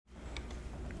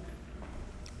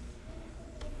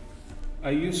I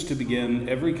used to begin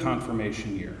every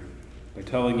confirmation year by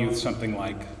telling youth something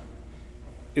like,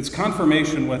 it's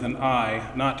confirmation with an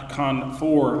I, not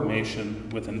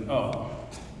conformation with an O.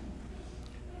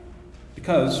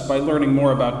 Because by learning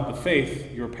more about the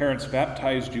faith your parents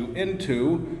baptized you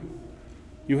into,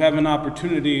 you have an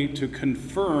opportunity to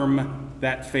confirm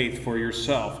that faith for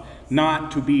yourself, not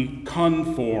to be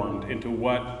conformed into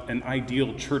what an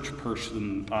ideal church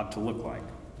person ought to look like.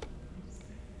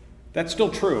 That's still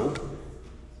true.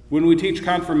 When we teach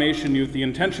confirmation youth, the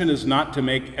intention is not to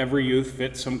make every youth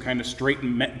fit some kind of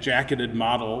straight-jacketed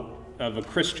model of a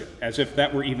Christian, as if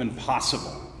that were even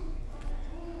possible.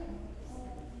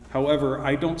 However,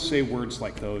 I don't say words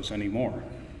like those anymore,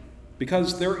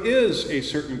 because there is a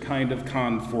certain kind of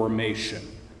conformation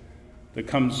that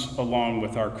comes along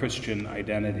with our Christian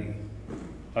identity,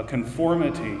 a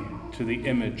conformity to the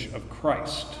image of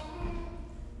Christ.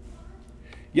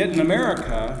 Yet in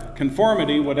America,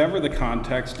 conformity, whatever the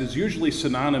context, is usually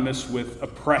synonymous with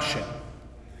oppression.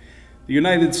 The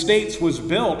United States was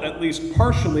built, at least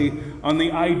partially, on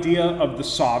the idea of the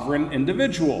sovereign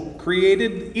individual,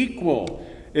 created equal,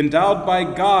 endowed by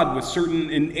God with certain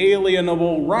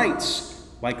inalienable rights,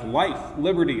 like life,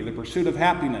 liberty, the pursuit of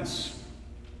happiness.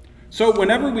 So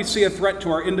whenever we see a threat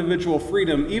to our individual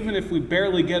freedom, even if we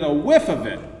barely get a whiff of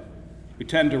it, we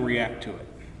tend to react to it.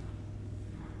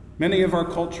 Many of our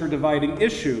culture-dividing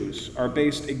issues are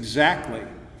based exactly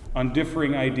on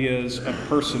differing ideas of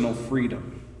personal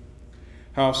freedom.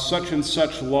 How such and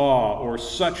such law or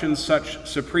such and such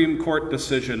Supreme Court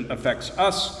decision affects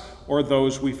us or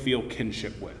those we feel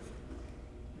kinship with.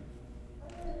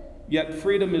 Yet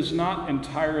freedom is not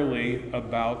entirely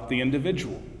about the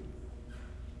individual.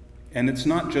 And it's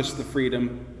not just the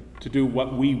freedom to do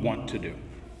what we want to do.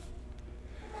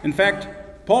 In fact,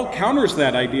 Paul counters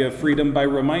that idea of freedom by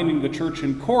reminding the church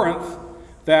in Corinth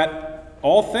that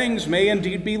all things may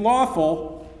indeed be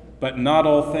lawful, but not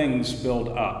all things build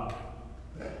up.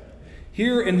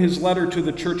 Here in his letter to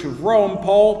the church of Rome,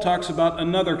 Paul talks about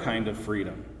another kind of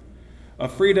freedom, a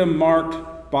freedom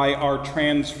marked by our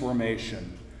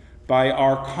transformation, by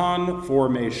our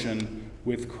conformation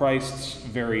with Christ's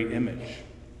very image.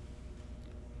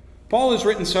 Paul has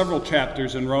written several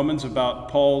chapters in Romans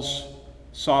about God's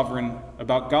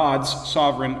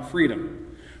sovereign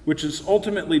freedom, which is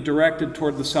ultimately directed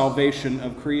toward the salvation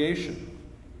of creation.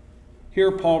 Here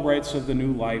Paul writes of the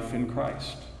new life in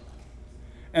Christ.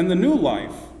 And the new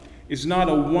life is not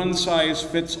a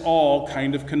one-size-fits-all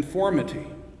kind of conformity.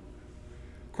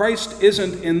 Christ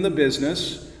isn't in the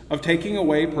business of taking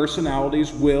away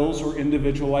personalities, wills, or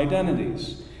individual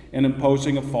identities and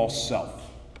imposing a false self.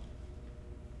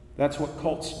 That's what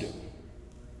cults do.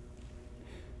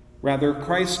 Rather,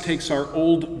 Christ takes our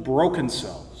old broken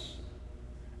selves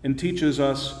and teaches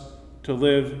us to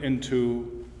live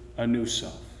into a new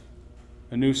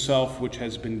self which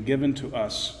has been given to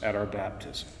us at our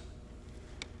baptism.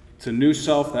 It's a new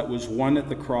self that was won at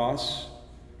the cross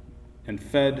and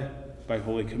fed by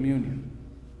Holy Communion.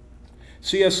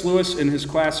 C.S. Lewis, in his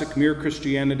classic Mere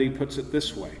Christianity, puts it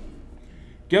this way: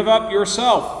 give up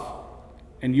yourself,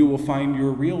 and you will find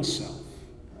your real self.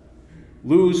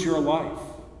 Lose your life,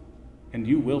 and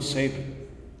you will save it.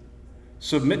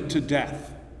 Submit to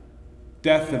death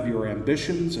of your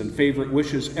ambitions and favorite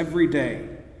wishes every day,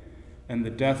 and the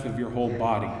death of your whole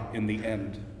body in the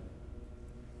end.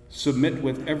 Submit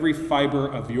with every fiber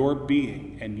of your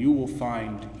being, and you will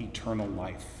find eternal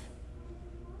life.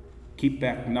 Keep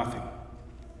back nothing.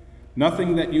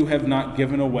 Nothing that you have not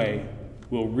given away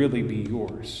will really be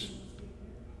yours.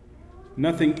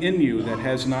 Nothing in you that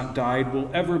has not died will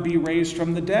ever be raised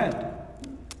from the dead.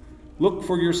 Look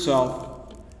for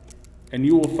yourself, and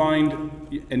you will find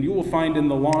in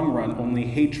the long run only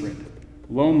hatred,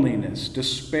 loneliness,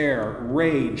 despair,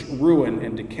 rage, ruin,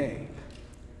 and decay.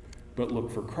 But look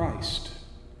for Christ,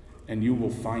 and you will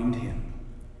find him,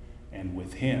 and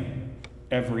with him,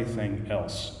 everything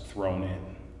else thrown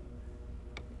in.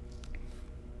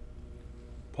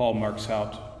 Paul marks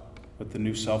out what the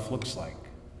new self looks like.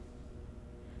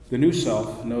 The new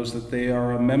self knows that they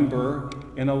are a member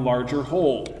in a larger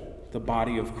whole, the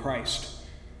body of Christ,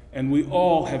 and we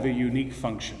all have a unique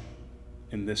function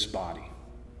in this body.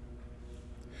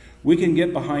 We can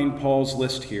get behind Paul's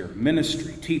list here: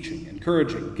 ministry, teaching,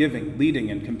 encouraging, giving, leading,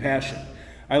 and compassion.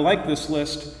 I like this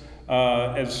list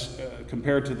as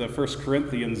compared to the 1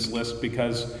 Corinthians list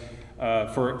because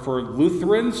for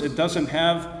Lutherans, it doesn't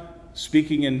have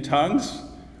speaking in tongues,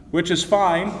 which is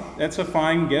fine. That's a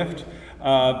fine gift.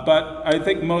 But I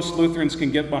think most Lutherans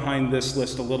can get behind this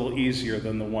list a little easier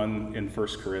than the one in 1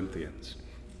 Corinthians.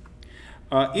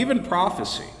 Even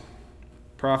prophecy.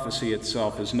 Prophecy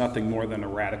itself is nothing more than a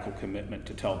radical commitment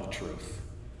to tell the truth.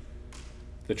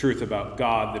 The truth about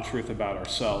God, the truth about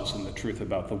ourselves, and the truth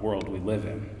about the world we live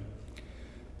in.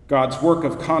 God's work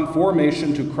of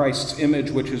conformation to Christ's image,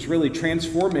 which is really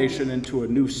transformation into a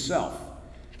new self,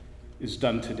 is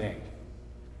done today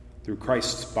through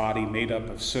Christ's body made up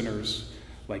of sinners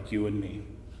like you and me.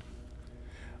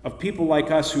 Of people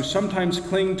like us who sometimes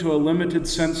cling to a limited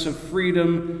sense of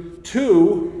freedom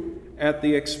too, at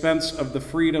the expense of the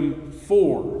freedom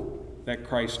for that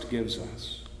Christ gives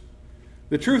us.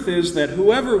 The truth is that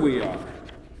whoever we are,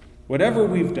 whatever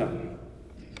we've done,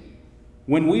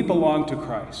 when we belong to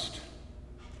Christ,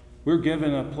 we're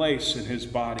given a place in his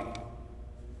body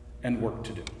and work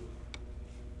to do.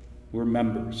 We're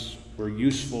members. We're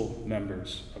useful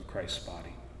members of Christ's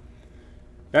body.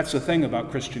 That's the thing about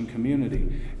Christian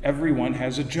community. Everyone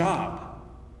has a job.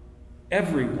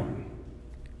 Everyone.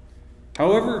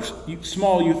 However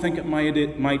small you think it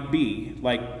might be,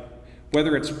 like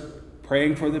whether it's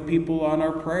praying for the people on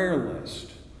our prayer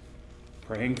list,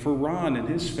 praying for Ron and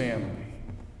his family,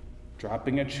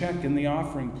 dropping a check in the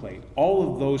offering plate,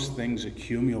 all of those things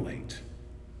accumulate.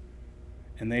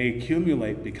 And they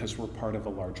accumulate because we're part of a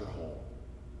larger whole.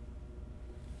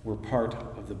 We're part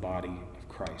of the body of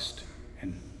Christ.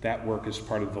 And that work is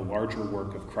part of the larger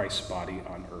work of Christ's body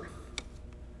on earth.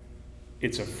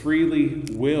 It's a freely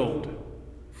willed,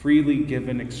 freely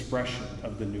given expression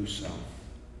of the new self.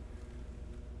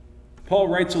 Paul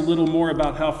writes a little more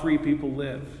about how free people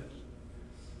live.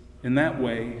 In that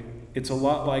way, it's a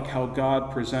lot like how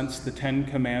God presents the 10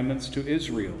 Commandments to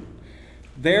Israel.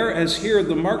 There, as here,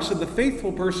 the marks of the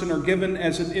faithful person are given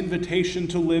as an invitation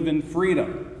to live in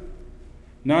freedom,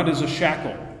 not as a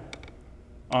shackle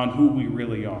on who we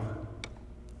really are.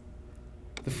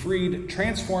 The freed,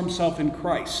 transformed self in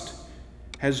Christ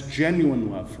has genuine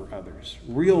love for others,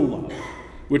 real love,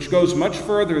 which goes much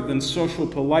further than social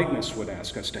politeness would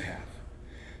ask us to have.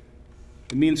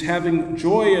 It means having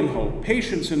joy and hope,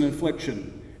 patience in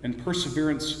affliction, and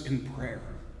perseverance in prayer.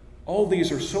 All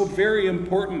these are so very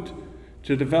important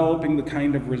to developing the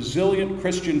kind of resilient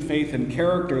Christian faith and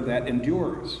character that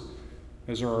endures,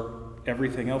 as are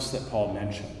everything else that Paul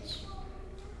mentions.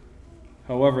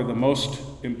 However, the most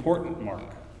important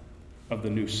mark of the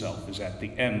new self is at the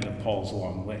end of Paul's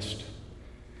long list,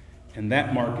 and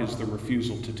that mark is the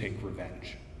refusal to take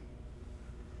revenge.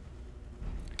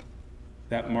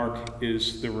 That mark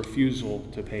is the refusal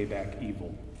to pay back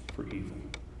evil for evil.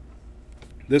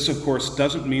 This, of course,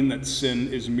 doesn't mean that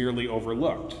sin is merely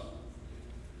overlooked.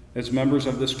 As members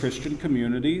of this Christian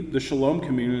community, the Shalom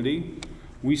community,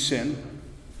 we sin,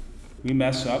 we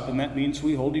mess up, and that means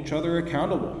we hold each other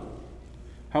accountable.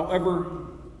 However,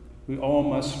 we all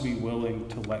must be willing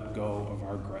to let go of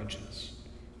our grudges.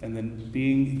 And then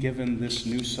being given this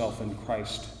new self in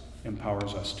Christ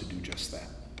empowers us to do just that.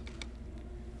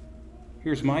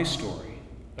 Here's my story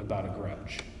about a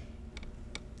grudge.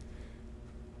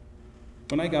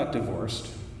 When I got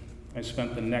divorced, I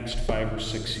spent the next 5 or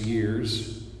 6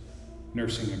 years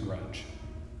nursing a grudge,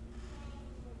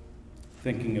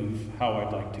 thinking of how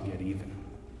I'd like to get even.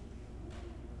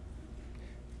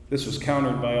 This was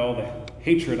countered by all the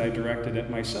hatred I directed at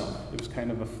myself. It was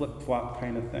kind of a flip-flop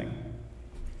kind of thing.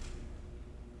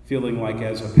 Feeling like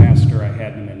as a pastor I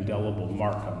had an indelible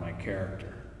mark on my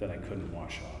character that I couldn't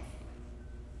wash off.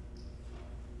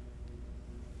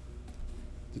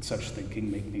 Did such thinking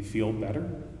make me feel better?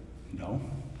 No.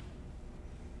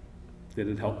 Did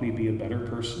it help me be a better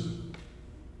person?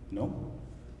 No.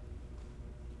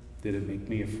 Did it make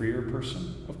me a freer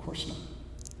person? Of course not.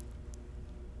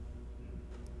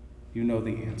 You know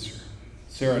the answer.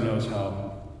 Sarah knows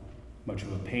how much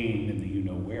of a pain in the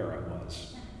you-know-where I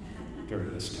was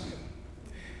during this time.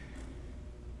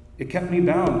 It kept me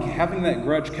bound. Having that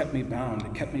grudge kept me bound.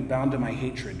 It kept me bound to my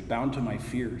hatred, bound to my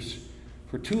fears.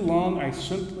 For too long, I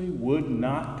simply would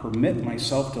not permit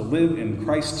myself to live in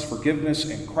Christ's forgiveness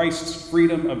and Christ's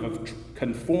freedom of a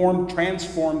conformed,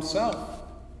 transformed self.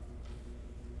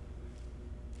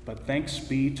 But thanks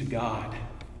be to God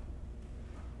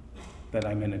that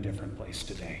I'm in a different place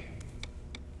today.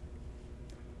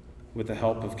 With the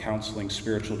help of counseling,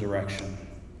 spiritual direction,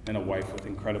 and a wife with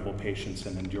incredible patience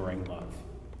and enduring love,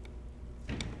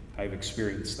 I've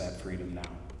experienced that freedom now.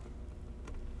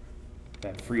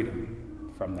 That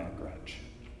freedom from that grudge.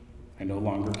 I no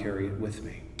longer carry it with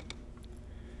me.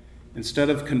 Instead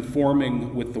of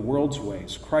conforming with the world's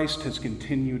ways, Christ has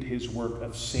continued his work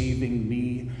of saving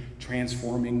me,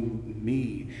 transforming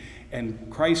me.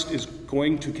 And Christ is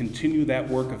going to continue that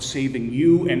work of saving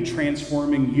you and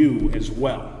transforming you as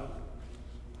well.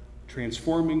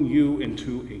 transforming you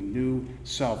into a new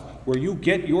self, where you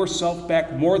get yourself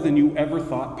back more than you ever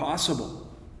thought possible.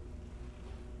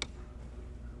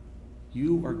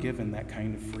 You are given that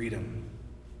kind of freedom.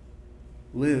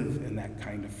 Live in that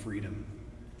kind of freedom.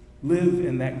 Live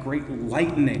in that great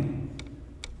lightening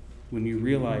when you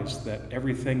realize that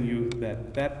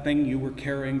that thing you were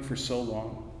carrying for so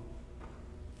long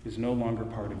is no longer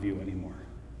part of you anymore.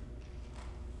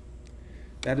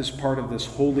 That is part of this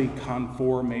holy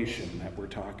conformation that we're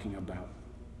talking about.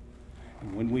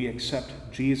 And when we accept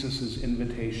Jesus'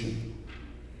 invitation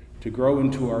to grow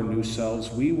into our new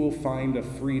selves, we will find a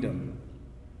freedom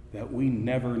that we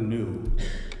never knew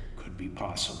could be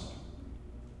possible.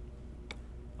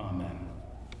 Amen.